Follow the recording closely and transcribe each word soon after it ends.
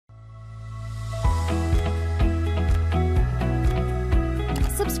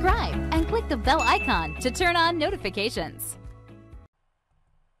the bell icon to turn on notifications.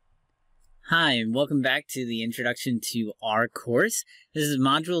 Hi, and welcome back to the Introduction to R course. This is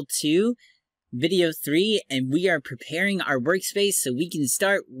Module 2, Video 3, and we are preparing our workspace so we can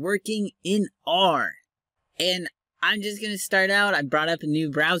start working in R. And I'm just going to start out. I brought up a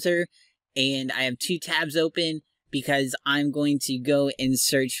new browser, and I have 2 tabs open because I'm going to go and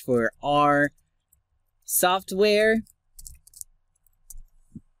search for R software.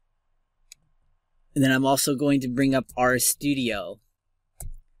 And then I'm also going to bring up RStudio.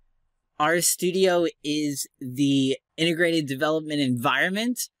 RStudio is the integrated development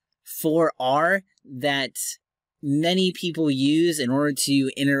environment for R that many people use in order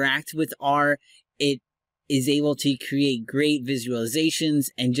to interact with R. It is able to create great visualizations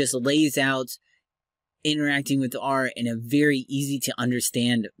and just lays out interacting with R in a very easy to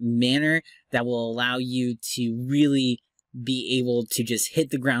understand manner that will allow you to really be able to just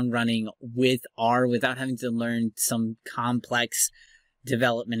hit the ground running with R without having to learn some complex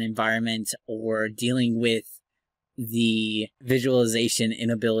development environment or dealing with the visualization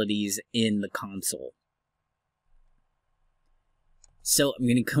inabilities in the console. So I'm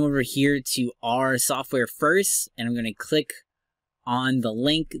going to come over here to R software first, and I'm going to click on the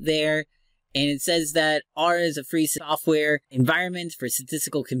link there. And it says that R is a free software environment for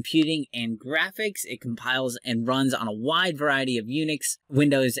statistical computing and graphics. It compiles and runs on a wide variety of Unix,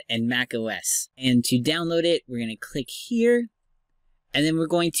 Windows, and Mac OS. And to download it, we're going to click here. And then we're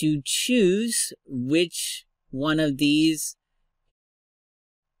going to choose which one of these.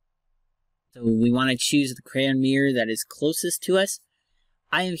 So we want to choose the crayon mirror that is closest to us.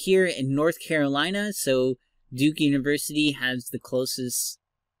 I am here in North Carolina, so Duke University has the closest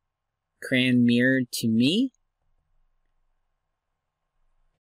crayon mirror to me.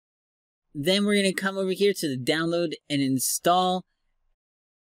 Then we're going to come over here to the download and install.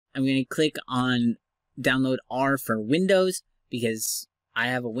 I'm going to click on download R for Windows because I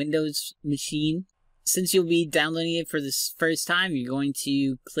have a Windows machine. Since you'll be downloading it for the first time, you're going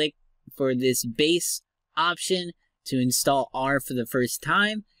to click for this base option to install R for the first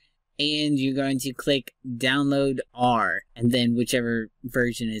time. And you're going to click download R, and then whichever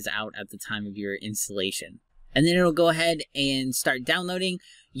version is out at the time of your installation. And then it'll go ahead and start downloading.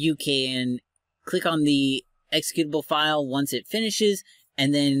 You can click on the executable file once it finishes,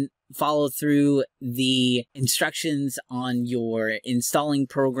 and then follow through the instructions on your installing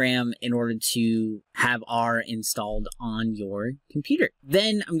program in order to have R installed on your computer.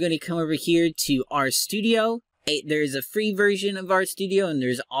 Then I'm going to come over here to RStudio. There's a free version of RStudio, and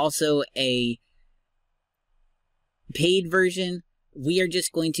there's also a paid version. We are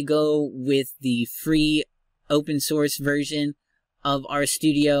just going to go with the free open source version of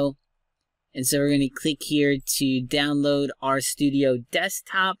RStudio. And so we're going to click here to download RStudio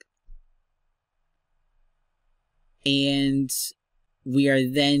Desktop. And we are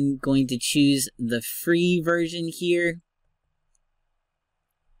then going to choose the free version here.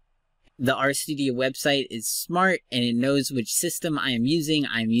 The RStudio website is smart and it knows which system I am using.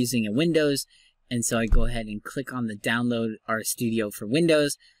 I'm using a Windows, and so I go ahead and click on the download RStudio for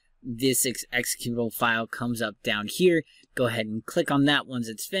Windows. This executable file comes up down here. Go ahead and click on that once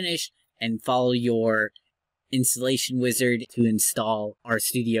it's finished and follow your installation wizard to install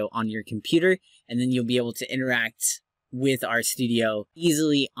RStudio on your computer, and then you'll be able to interact with RStudio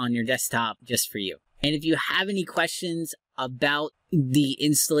easily on your desktop just for you. And if you have any questions about the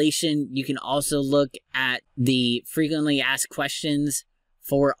installation, you can also look at the frequently asked questions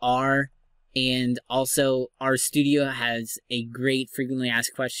for R, and also RStudio has a great frequently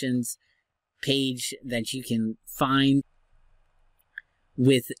asked questions page that you can find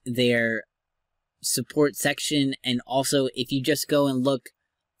with their support section. And also, if you just go and look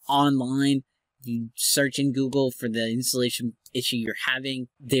online, you search in Google for the installation issue you're having,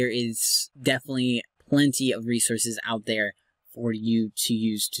 there is definitely plenty of resources out there for you to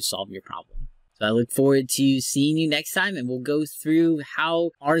use to solve your problem. So I look forward to seeing you next time, and we'll go through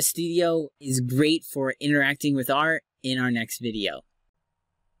how RStudio is great for interacting with R in our next video.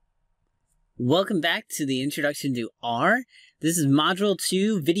 Welcome back to the Introduction to R. This is Module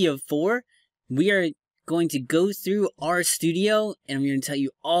 2, Video 4. We are going to go through RStudio, and I'm going to tell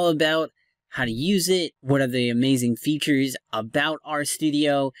you all about how to use it, what are the amazing features about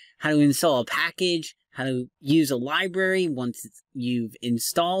RStudio, how to install a package, how to use a library once you've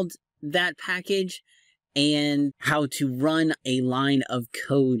installed that package, and how to run a line of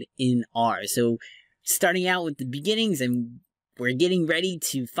code in R. So starting out with the beginnings, and we're getting ready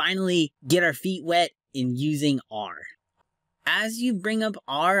to finally get our feet wet in using R. As you bring up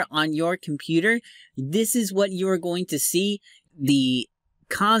R on your computer, this is what you're going to see. The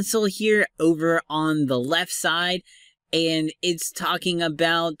console here over on the left side, and it's talking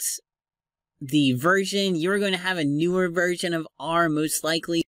about the version. You're going to have a newer version of R most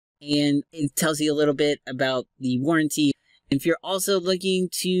likely, and it tells you a little bit about the warranty. If you're also looking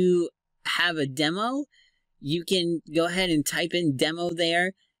to have a demo, you can go ahead and type in demo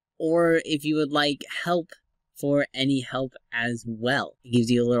there, or if you would like help, for any help as well. It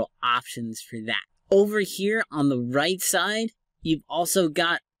gives you a little options for that. Over here on the right side, you've also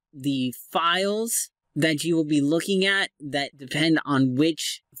got the files that you will be looking at that depend on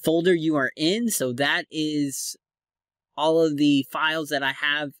which folder you are in. So that is all of the files that I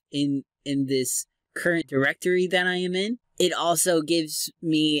have in this current directory that I am in. It also gives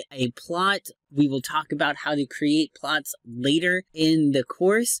me a plot. We will talk about how to create plots later in the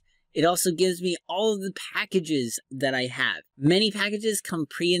course. It also gives me all of the packages that I have. Many packages come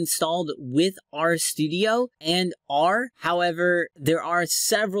pre-installed with RStudio and R. However, there are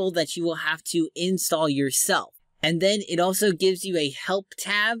several that you will have to install yourself. And then it also gives you a help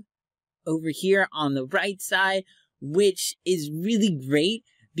tab over here on the right side, which is really great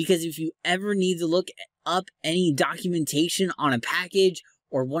because if you ever need to look up any documentation on a package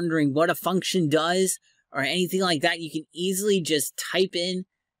or wondering what a function does or anything like that, you can easily just type in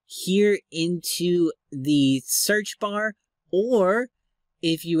here into the search bar, or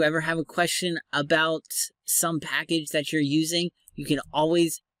if you ever have a question about some package that you're using, you can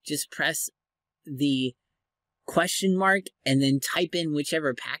always just press the question mark and then type in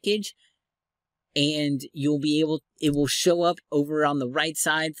whichever package, and it will show up over on the right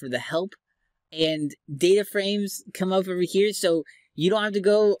side for the help. And data frames come up over here, so you don't have to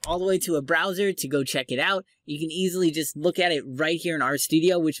go all the way to a browser to go check it out. You can easily just look at it right here in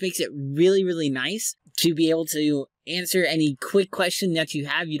RStudio, which makes it really, really nice to be able to answer any quick question that you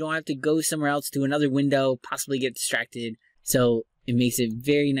have. You don't have to go somewhere else to another window, possibly get distracted. So it makes it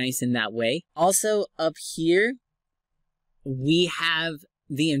very nice in that way. Also up here, we have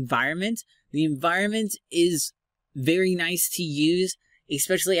the environment. The environment is very nice to use,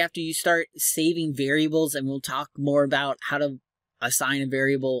 especially after you start saving variables, and we'll talk more about how to assign a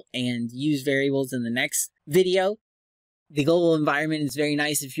variable and use variables in the next video. The global environment is very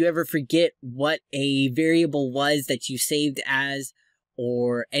nice. If you ever forget what a variable was that you saved as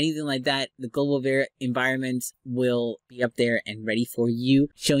or anything like that, the global environment will be up there and ready for you,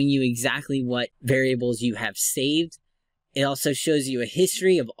 showing you exactly what variables you have saved. It also shows you a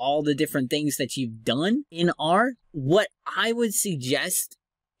history of all the different things that you've done in R. What I would suggest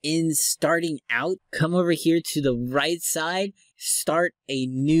in starting out, come over here to the right side, start a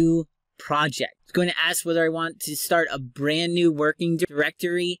new project. It's going to ask whether I want to start a brand new working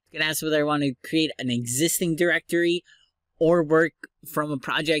directory. It's going to ask whether I want to create an existing directory or work from a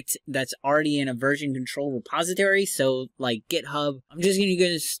project that's already in a version control repository. So like GitHub, I'm just going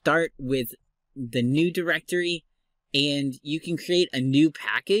to start with the new directory, and you can create a new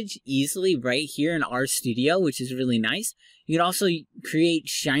package easily right here in RStudio, which is really nice. You can also create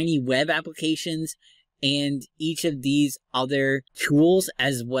shiny web applications and each of these other tools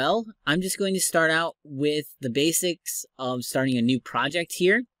as well. I'm just going to start out with the basics of starting a new project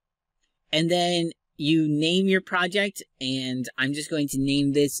here. And then you name your project, and I'm just going to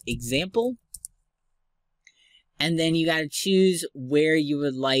name this example. And then you got to choose where you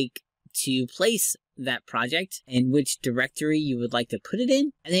would like to place that project and which directory you would like to put it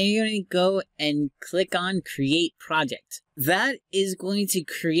in. And then you're going to go and click on Create Project. That is going to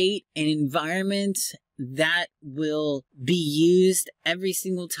create an environment that will be used every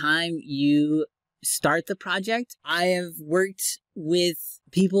single time you start the project. I have worked with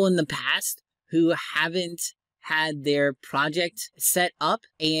people in the past who haven't had their project set up,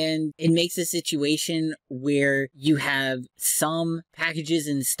 and it makes a situation where you have some packages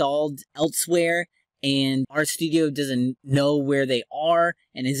installed elsewhere and RStudio doesn't know where they are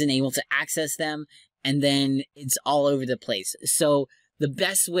and isn't able to access them, and then it's all over the place. So the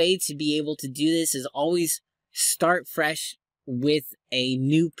best way to be able to do this is always start fresh with a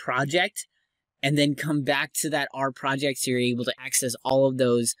new project and then come back to that R project so you're able to access all of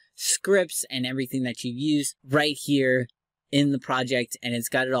those scripts and everything that you've used right here in the project, and it's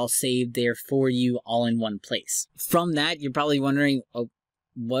got it all saved there for you all in one place. From that, you're probably wondering, oh,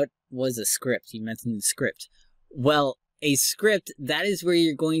 what was a script? You mentioned the script. Well, a script, that is where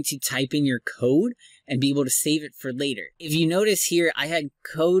you're going to type in your code and be able to save it for later. If you notice here, I had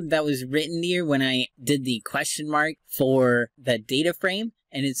code that was written here when I did the question mark for the data frame,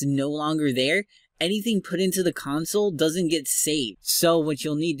 and it's no longer there. Anything put into the console doesn't get saved. So what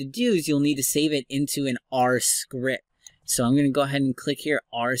you'll need to do is you'll need to save it into an R script. So I'm going to go ahead and click here,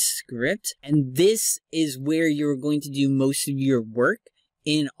 R script. And this is where you're going to do most of your work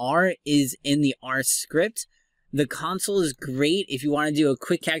in R is in the R script. The console is great if you want to do a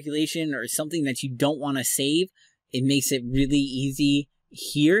quick calculation or something that you don't want to save. It makes it really easy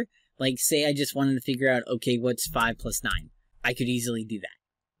here. Like, say I just wanted to figure out, okay, what's 5 plus 9? I could easily do that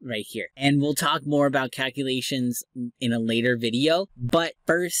right here. And we'll talk more about calculations in a later video. But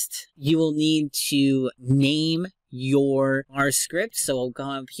first, you will need to name your R script. So I'll go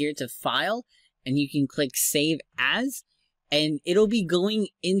up here to File, and you can click Save As. And it'll be going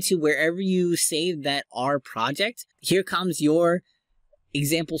into wherever you save that R project. Here comes your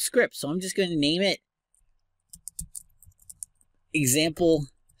example script. So I'm just going to name it example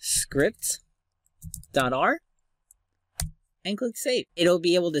script.r and click save. It'll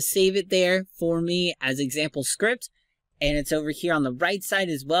be able to save it there for me as example script. And it's over here on the right side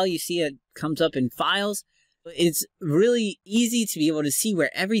as well. You see it comes up in files. It's really easy to be able to see where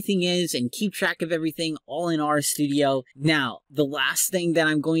everything is and keep track of everything all in RStudio. Now, the last thing that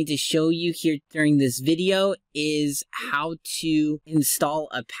I'm going to show you here during this video is how to install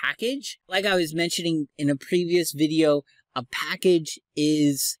a package. Like I was mentioning in a previous video, a package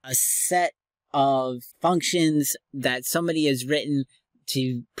is a set of functions that somebody has written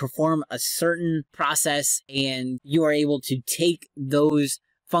to perform a certain process, and you are able to take those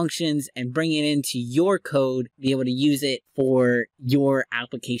functions and bring it into your code, be able to use it for your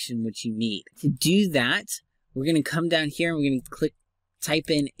application which you need. To do that, we're going to come down here and we're going to type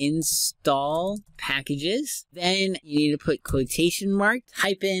in install packages. Then you need to put quotation mark,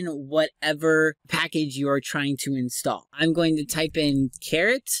 type in whatever package you are trying to install. I'm going to type in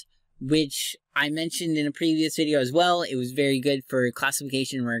carrot, which I mentioned in a previous video as well. It was very good for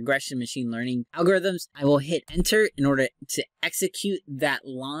classification and regression machine learning algorithms. I will hit enter in order to execute that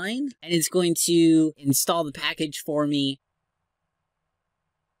line, and it's going to install the package for me.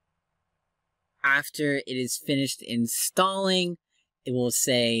 After it is finished installing, it will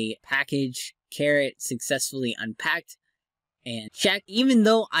say package carrot successfully unpacked and check. Even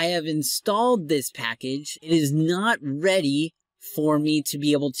though I have installed this package, it is not ready for me to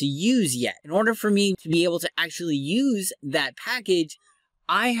be able to use yet. In order for me to be able to actually use that package,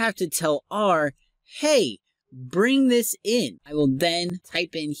 I have to tell R, hey, bring this in. I will then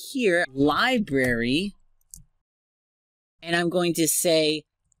type in here library, and I'm going to say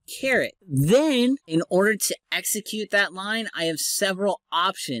carrot. Then, in order to execute that line, I have several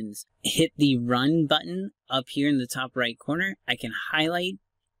options. Hit the run button up here in the top right corner. I can highlight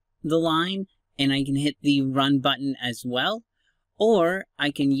the line, and I can hit the run button as well. Or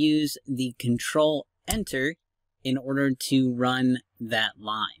I can use the control enter in order to run that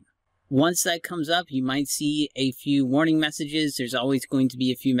line. Once that comes up, you might see a few warning messages. There's always going to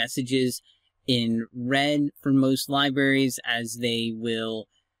be a few messages in red for most libraries, as they will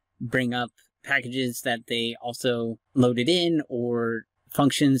bring up packages that they also loaded in or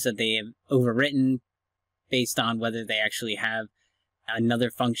functions that they have overwritten based on whether they actually have another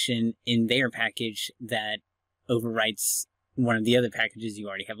function in their package that overwrites one of the other packages you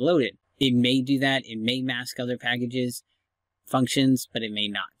already have loaded. It may do that. It may mask other packages, functions, but it may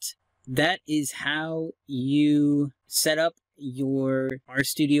not. That is how you set up your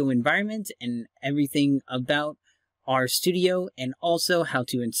RStudio environment and everything about RStudio, and also how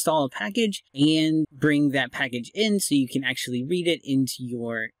to install a package and bring that package in so you can actually read it into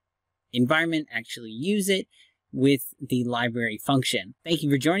your environment, actually use it with the library function. Thank you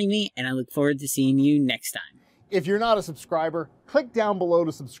for joining me, and I look forward to seeing you next time. If you're not a subscriber, click down below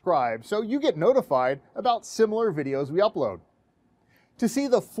to subscribe so you get notified about similar videos we upload. To see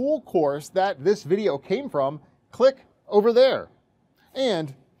the full course that this video came from, click over there.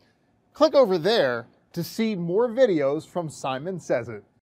 And click over there to see more videos from Simon Says It.